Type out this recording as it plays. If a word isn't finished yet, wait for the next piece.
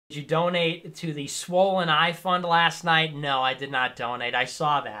Did you donate to the Swollen Eye Fund last night? No, I did not donate. I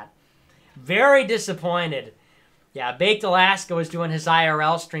saw that. Very disappointed. Yeah, Baked Alaska was doing his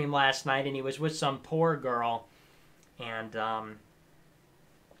IRL stream last night, and he was with some poor girl. And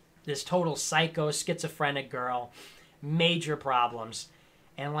this total psycho, schizophrenic girl. Major problems.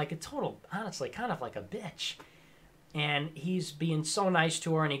 And like a total, honestly, kind of like a bitch. And he's being so nice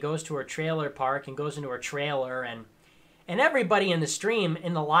to her, and he goes to her trailer park and goes into her trailer, and everybody in the stream,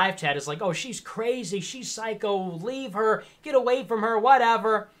 in the live chat, is like, oh, she's crazy, she's psycho, leave her, get away from her,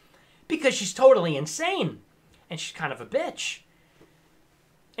 whatever. Because she's totally insane. And she's kind of a bitch.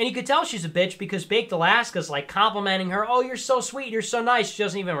 And you could tell she's a bitch because Baked Alaska's like complimenting her. Oh, you're so sweet, you're so nice. She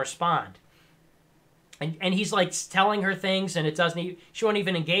doesn't even respond. And he's like telling her things, and she won't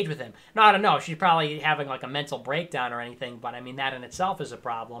even engage with him. No, I don't know. She's probably having like a mental breakdown or anything, but I mean, that in itself is a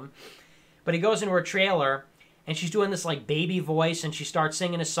problem. But he goes into her trailer, and she's doing this like baby voice, and she starts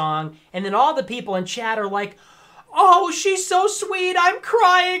singing a song, and then all the people in chat are like, oh, she's so sweet, I'm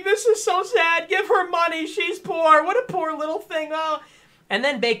crying, this is so sad, give her money, she's poor, what a poor little thing, oh. And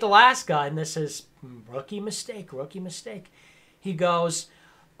then Baked Alaska, and this is rookie mistake, he goes,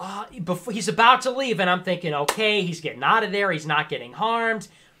 before he's about to leave, and I'm thinking, okay, he's getting out of there, he's not getting harmed,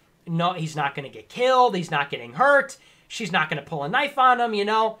 no, he's not going to get killed, he's not getting hurt, she's not going to pull a knife on him, you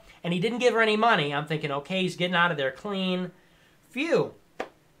know, and he didn't give her any money. I'm thinking, okay, he's getting out of there clean. Phew.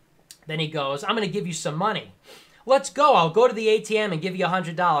 Then he goes, I'm going to give you some money. Let's go. I'll go to the ATM and give you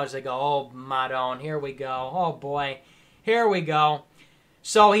 $100. I go, oh, Madone, here we go. Oh, boy. Here we go.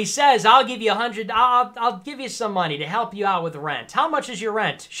 So he says, I'll give you I'll give you some money to help you out with rent. How much is your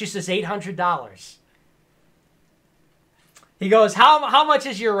rent? She says, $800. He goes, how much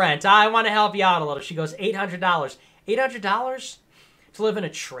is your rent? I want to help you out a little. She goes, $800. $800? To live in a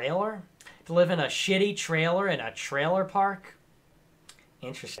trailer? To live in a shitty trailer in a trailer park?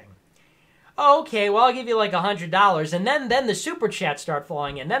 Interesting. Okay, well, I'll give you like $100. And then the super chats start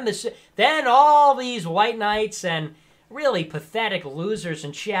flowing in. Then all these white knights and really pathetic losers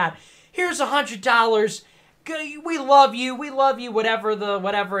in chat. Here's $100. We love you. We love you. Whatever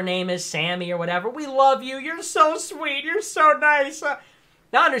her name is, Sammy or whatever. We love you. You're so sweet. You're so nice.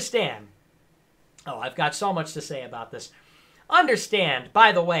 Now understand. Oh, I've got so much to say about this. Understand,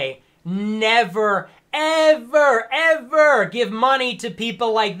 by the way, never, ever, ever give money to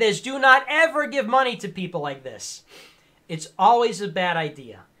people like this. Do not ever give money to people like this. It's always a bad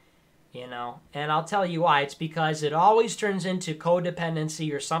idea, you know? And I'll tell you why. It's because it always turns into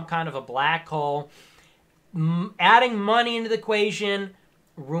codependency or some kind of a black hole. Adding money into the equation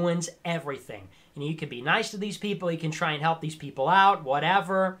ruins everything. And you can be nice to these people. You can try and help these people out,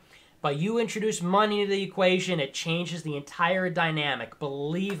 whatever. But you introduce money into the equation, it changes the entire dynamic.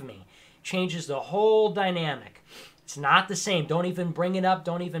 Believe me, it changes the whole dynamic. It's not the same. Don't even bring it up.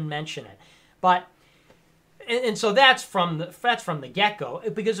 Don't even mention it. But, and so that's from the get-go.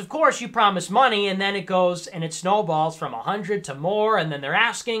 Because, of course, you promise money, and then it goes, and it snowballs from 100 to more, and then they're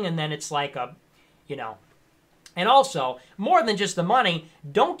asking, and then it's like a, you know. And also, more than just the money,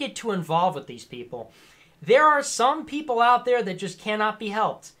 don't get too involved with these people. There are some people out there that just cannot be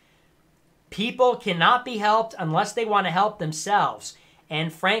helped. People cannot be helped unless they want to help themselves.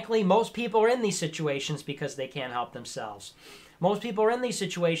 And frankly, most people are in these situations because they can't help themselves. Most people are in these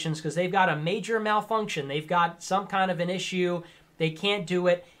situations because they've got a major malfunction. They've got some kind of an issue. They can't do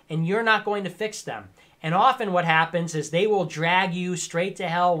it, and you're not going to fix them. And often what happens is they will drag you straight to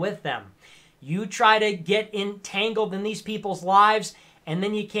hell with them. You try to get entangled in these people's lives, and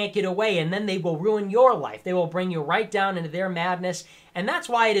then you can't get away, and then they will ruin your life. They will bring you right down into their madness. And that's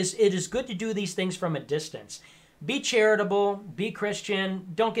why it is good to do these things from a distance. Be charitable, be Christian,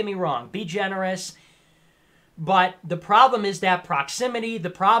 don't get me wrong, be generous. But the problem is that proximity, the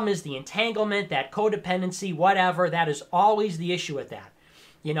problem is the entanglement, that codependency, whatever. That is always the issue with that.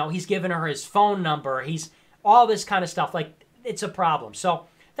 You know, he's given her his phone number, he's all this kind of stuff. Like, it's a problem. So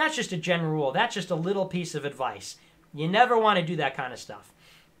that's just a general rule. That's just a little piece of advice. You never want to do that kind of stuff.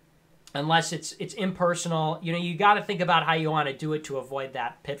 Unless it's impersonal. You know, you got to think about how you want to do it to avoid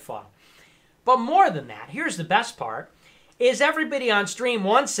that pitfall. But more than that, here's the best part, is everybody on stream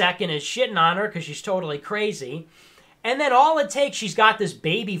 1 second is shitting on her because she's totally crazy. And then all it takes, she's got this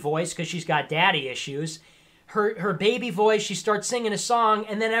baby voice because she's got daddy issues. Her baby voice, she starts singing a song,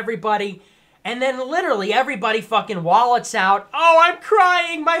 and then literally everybody fucking wallets out. Oh, I'm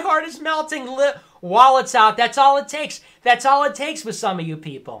crying, my heart is melting. Wallets out. That's all it takes. That's all it takes with some of you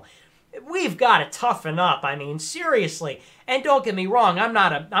people. We've got to toughen up. I mean, seriously. And don't get me wrong, I'm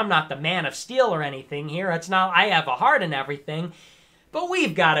not the man of steel or anything here. It's not, I have a heart and everything. But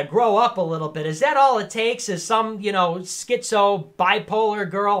we've got to grow up a little bit. Is that all it takes? Is some, schizo, bipolar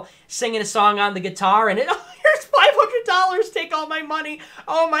girl singing a song on the guitar and here's $500, take all my money.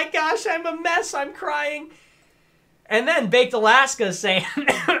 Oh my gosh, I'm a mess, I'm crying. And then Baked Alaska is saying,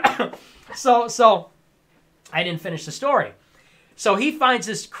 so I didn't finish the story. So he finds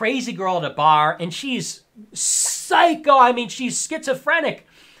this crazy girl at a bar and she's psycho. I mean, she's schizophrenic.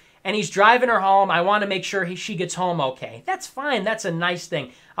 And he's driving her home. I want to make sure she gets home okay. That's fine. That's a nice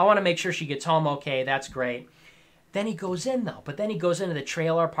thing. I want to make sure she gets home okay. That's great. Then he goes in, though. But then he goes into the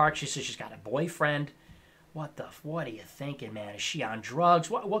trailer park. She says she's got a boyfriend. What are you thinking, man? Is she on drugs?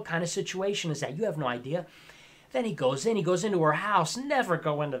 What kind of situation is that? You have no idea. Then he goes in. He goes into her house. Never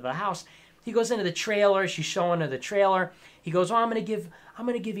go into the house. He goes into the trailer. She's showing her the trailer. He goes, I'm going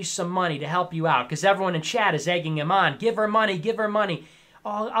to give you some money to help you out. Because everyone in chat is egging him on. Give her money. Give her money.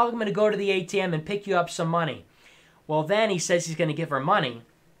 Oh, I'm going to go to the ATM and pick you up some money. Well, then he says he's going to give her money.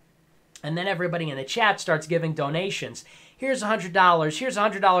 And then everybody in the chat starts giving donations. Here's $100. Here's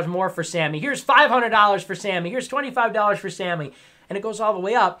 $100 more for Sammy. Here's $500 for Sammy. Here's $25 for Sammy. And it goes all the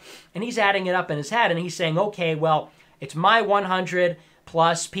way up. And he's adding it up in his head. And he's saying, okay, well, it's my 100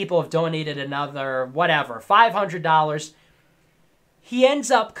 plus people have donated another, whatever, $500. He ends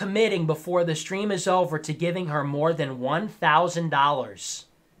up committing before the stream is over to giving her more than $1,000.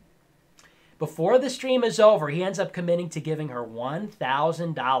 Before the stream is over, he ends up committing to giving her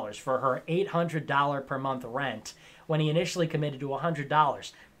 $1,000 for her $800 per month rent when he initially committed to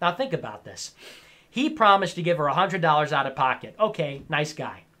 $100. Now think about this. He promised to give her $100 out of pocket. Okay, nice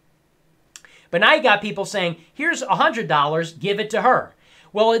guy. But now you got people saying, here's $100, give it to her.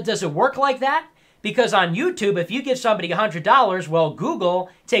 Well, does it work like that? Because on YouTube, if you give somebody $100, well, Google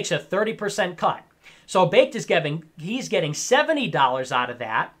takes a 30% cut. So Baked is he's getting $70 out of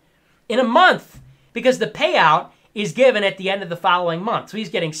that in a month because the payout is given at the end of the following month. So he's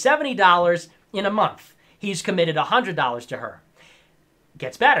getting $70 in a month. He's committed $100 to her.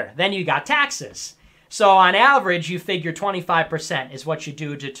 Gets better. Then you got taxes. So on average, you figure 25% is what you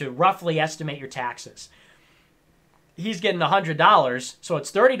do to roughly estimate your taxes. He's getting $100, so it's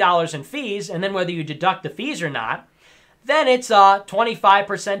 $30 in fees, and then whether you deduct the fees or not, then it's a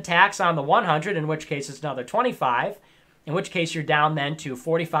 25% tax on the $100, in which case it's another $25, in which case you're down then to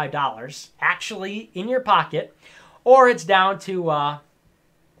 $45 actually in your pocket, or it's down to, well,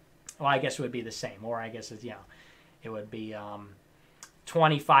 I guess it would be the same, or I guess it's, it would be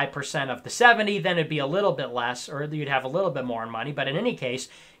 25% of the 70, then it'd be a little bit less, or you'd have a little bit more in money, but in any case,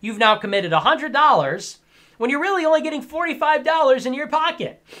 you've now committed $100 when you're really only getting $45 in your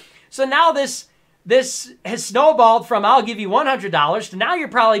pocket. So now this has snowballed from I'll give you $100 to now you're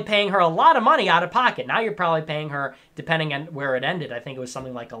probably paying her a lot of money out of pocket. Now you're probably paying her, depending on where it ended, I think it was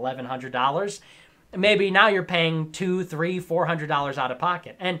something like $1,100. Maybe now you're paying $200, $300, $400 out of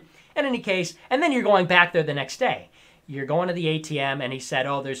pocket. And in any case, and then you're going back there the next day. You're going to the ATM and he said,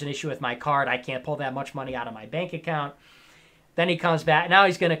 oh, there's an issue with my card. I can't pull that much money out of my bank account. Then he comes back. Now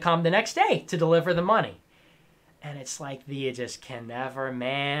he's going to come the next day to deliver the money. And it's like, you just can never,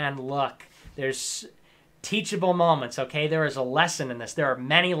 man, look. There's teachable moments, okay? There is a lesson in this. There are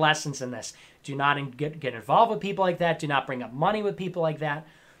many lessons in this. Do not get involved with people like that. Do not bring up money with people like that.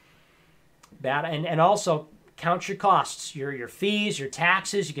 And also, count your costs, your fees, your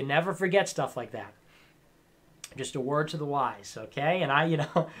taxes. You can never forget stuff like that. Just a word to the wise, okay? And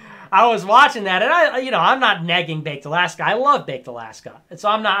I was watching that, and I'm not negging Baked Alaska. I love Baked Alaska, and so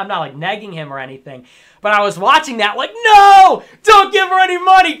I'm not like negging him or anything. But I was watching that, like, no, don't give her any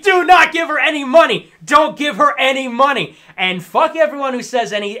money. Do not give her any money. Don't give her any money. And fuck everyone who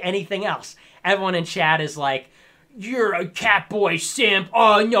says anything else. Everyone in chat is like, you're a cat boy simp.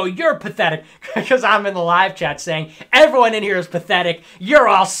 Oh, no, you're pathetic. Because I'm in the live chat saying, everyone in here is pathetic. You're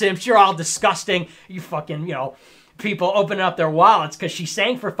all simps. You're all disgusting. You fucking, people opening up their wallets because she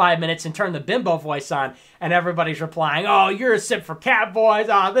sang for 5 minutes and turned the bimbo voice on. And everybody's replying, oh, you're a simp for cat boys.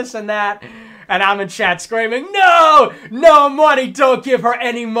 Oh, this and that. And I'm in chat screaming, no, no money. Don't give her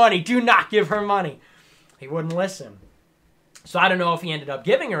any money. Do not give her money. He wouldn't listen. So I don't know if he ended up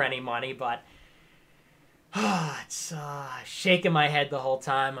giving her any money, but it's shaking my head the whole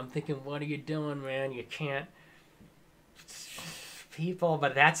time. I'm thinking, what are you doing, man? You can't. People,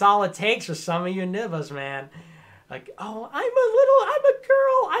 but that's all it takes for some of you nivas, man. Like, oh, I'm a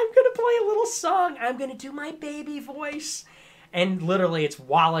girl. I'm going to play a little song. I'm going to do my baby voice. And literally, it's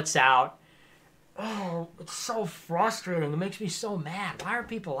wallets out. Oh, it's so frustrating. It makes me so mad. Why are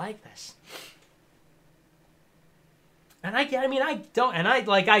people like this? And I get it. I mean, I get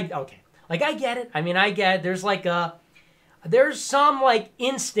it. I mean, I get it. There's like a there's some like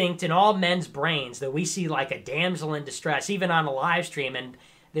instinct in all men's brains that we see like a damsel in distress, even on a live stream, and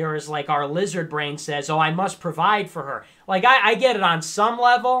there is like our lizard brain says, oh, I must provide for her. Like I get it on some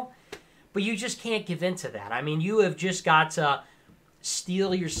level, but you just can't give in to that. I mean, you have just got to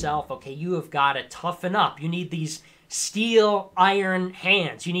steel yourself, okay? You have got to toughen up. You need these steel iron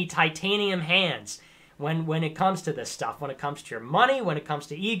hands. You need titanium hands when it comes to this stuff, when it comes to your money, when it comes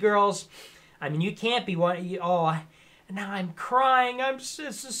to e-girls. I mean, you can't be now I'm crying, this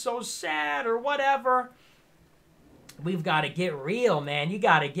is so sad, or whatever. We've got to get real, man. You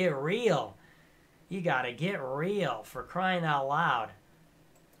got to get real. You got to get real, for crying out loud.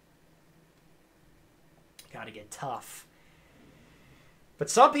 Got to get tough. But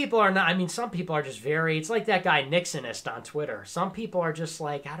some people are not. I mean, some people are just very. It's like that guy Nixonist on Twitter. Some people are just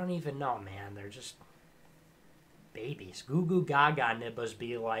like, I don't even know, man. They're just babies. Goo goo gaga nibbas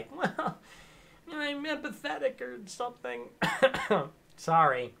be like, well, I'm empathetic or something.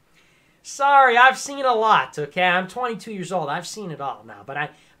 Sorry, I've seen a lot. Okay, I'm 22 years old. I've seen it all now. But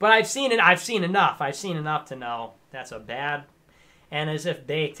I've seen it. I've seen enough. I've seen enough to know that's a bad. And as if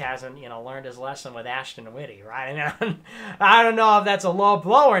Baked hasn't, learned his lesson with Ashton Whitty, right? I mean, I don't know if that's a low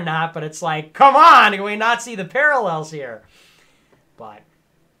blow or not, but it's like, come on, can we not see the parallels here? But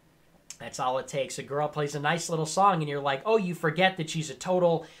that's all it takes. A girl plays a nice little song, and you're like, oh, you forget that she's a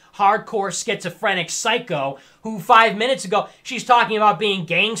total hardcore schizophrenic psycho who 5 minutes ago, she's talking about being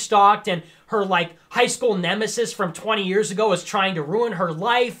gang stalked, and her, like, high school nemesis from 20 years ago was trying to ruin her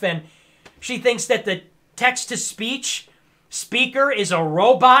life, and she thinks that the text-to-speech speaker is a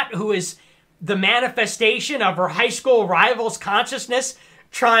robot who is the manifestation of her high school rival's consciousness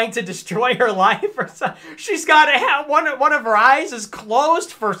trying to destroy her life. Or something. She's got to have one of her eyes is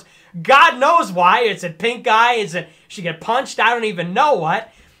closed for God knows why. It's a pink eye. She get punched. I don't even know what.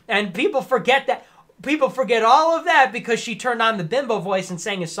 And people forget that. People forget all of that because she turned on the bimbo voice and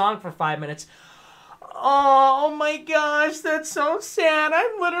sang a song for 5 minutes. Oh my gosh, that's so sad.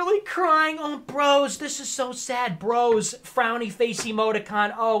 I'm literally crying. Oh, bros, this is so sad. Bros, frowny face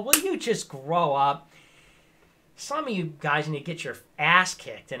emoticon. Oh, will you just grow up? Some of you guys need to get your ass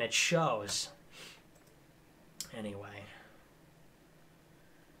kicked, and it shows. Anyway.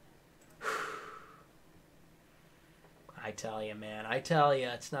 I tell you, man. I tell you,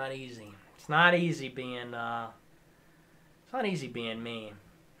 it's not easy. It's not easy being, me.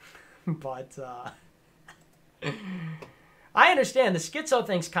 But, I understand the schizo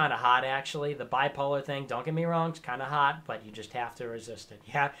thing's kind of hot, actually. The bipolar thing, don't get me wrong, it's kind of hot, but you just have to resist it.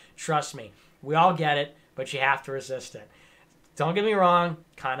 Trust me, we all get it, but you have to resist it. Don't get me wrong,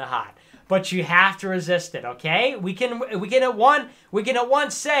 kind of hot, but you have to resist it. Okay? We can at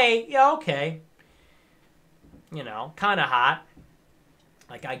once say, yeah, okay, kind of hot.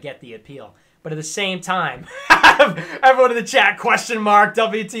 Like, I get the appeal, but at the same time, everyone in the chat, question mark,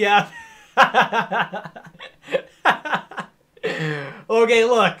 WTF. Okay,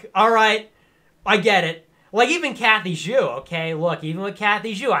 look, all right, I get it. Like, even Kathy Zhu, okay? Look, even with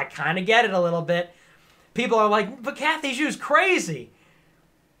Kathy Zhu, I kind of get it a little bit. People are like, but Kathy Zhu's crazy.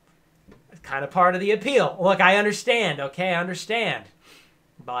 It's kind of part of the appeal. Look, I understand, okay? I understand.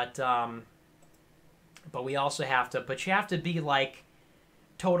 But we also have to, but you have to be, like,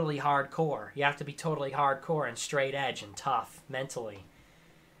 totally hardcore. You have to be totally hardcore and straight edge and tough mentally.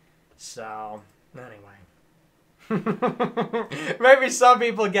 So, anyway. Maybe some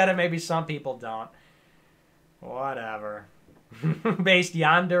people get it, maybe some people don't. Whatever. Based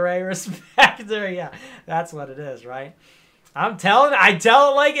yandere respecter. Yeah, that's what it is, right? I tell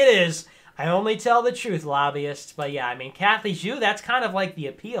it like it is. I only tell the truth, lobbyists. But yeah, I mean, Kathy Zhu, that's kind of like the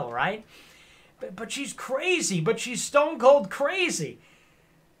appeal, right? But she's crazy, but she's stone cold crazy.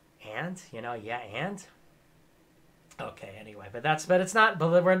 And, and... Okay, anyway, but it's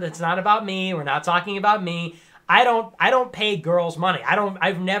not about me. We're not talking about me. I don't pay girls money.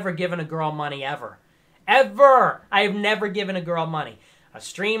 I've never given a girl money ever. Ever. I have never given a girl money. A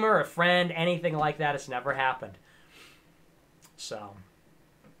streamer, a friend, anything like that, it's never happened. So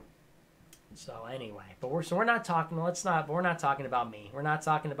anyway, but we're not talking about me. We're not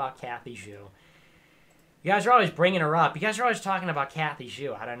talking about Kathy Zhu. You guys are always bringing her up. You guys are always talking about Kathy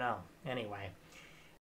Zhu. I don't know. Anyway.